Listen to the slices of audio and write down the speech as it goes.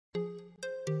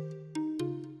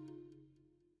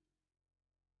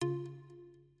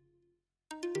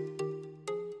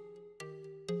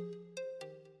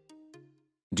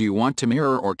do you want to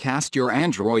mirror or cast your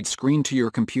Android screen to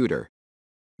your computer?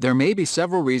 There may be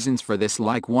several reasons for this,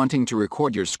 like wanting to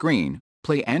record your screen,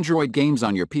 play Android games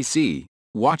on your PC,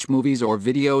 watch movies or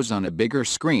videos on a bigger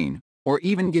screen, or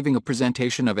even giving a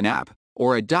presentation of an app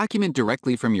or a document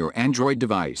directly from your Android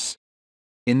device.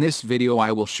 In this video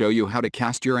I will show you how to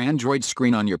cast your Android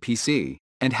screen on your PC,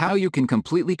 and how you can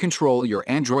completely control your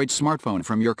Android smartphone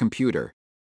from your computer.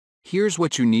 Here's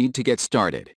what you need to get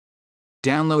started.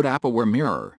 Download Appware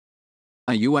Mirror.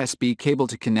 A USB cable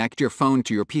to connect your phone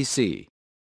to your PC.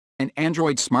 An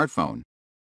Android smartphone.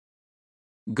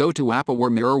 Go to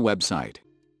Appware Mirror website.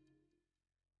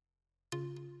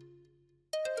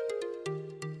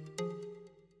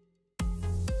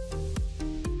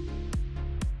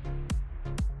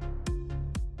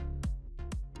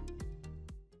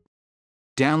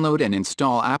 Download and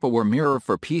install Appware Mirror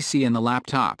for PC and the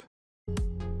laptop.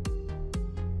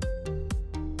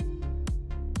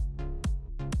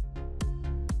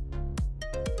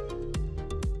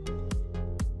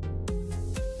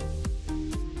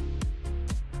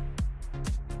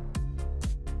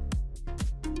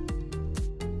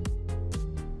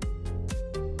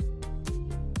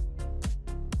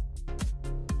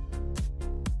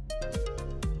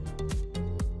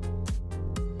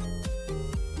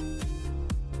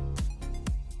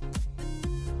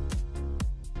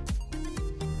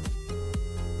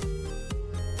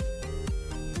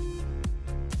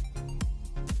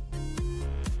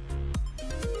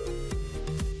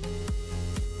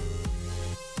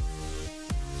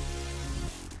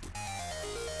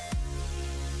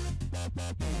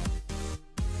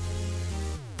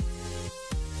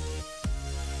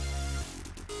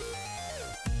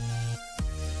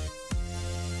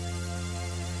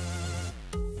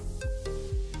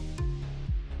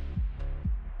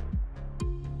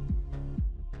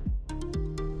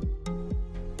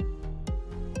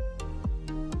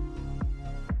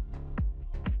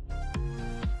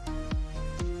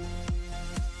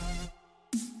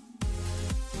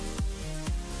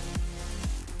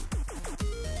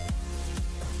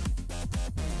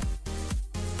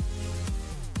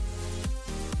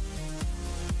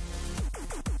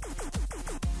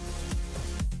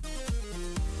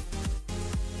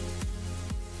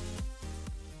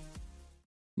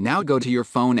 Now go to your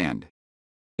phone and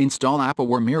install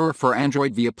Appware Mirror for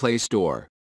Android via Play Store.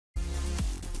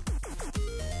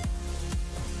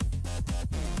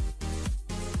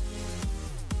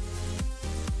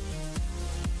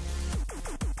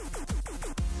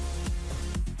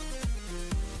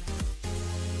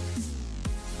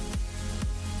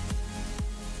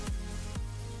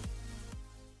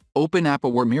 Open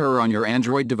Appware Mirror on your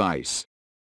Android device.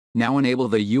 Now enable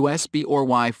the USB or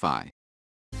Wi-Fi.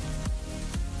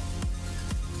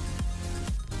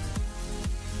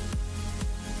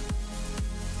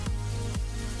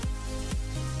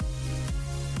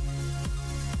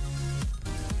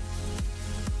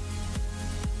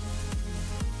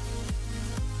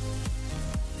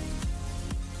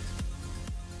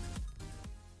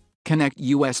 Connect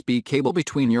USB cable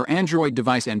between your Android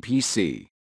device and PC.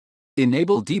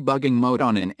 Enable debugging mode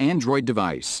on an Android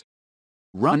device.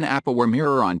 Run Appware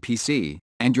Mirror on PC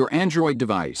and your Android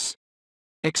device.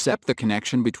 Accept the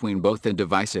connection between both the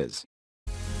devices.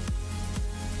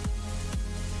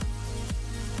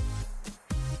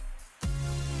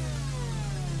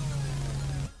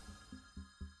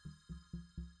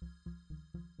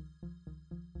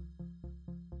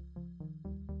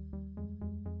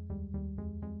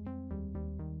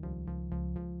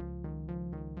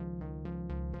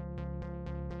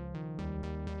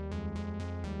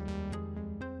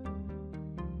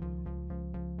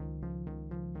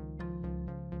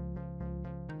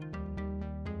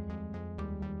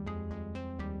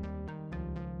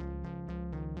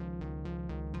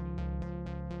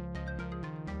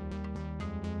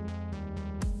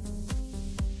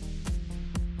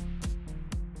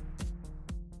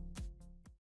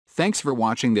 Thanks for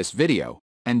watching this video,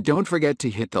 and don't forget to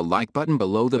hit the like button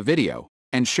below the video,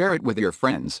 and share it with your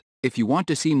friends. If you want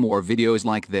to see more videos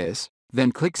like this,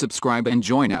 then click subscribe and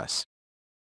join us.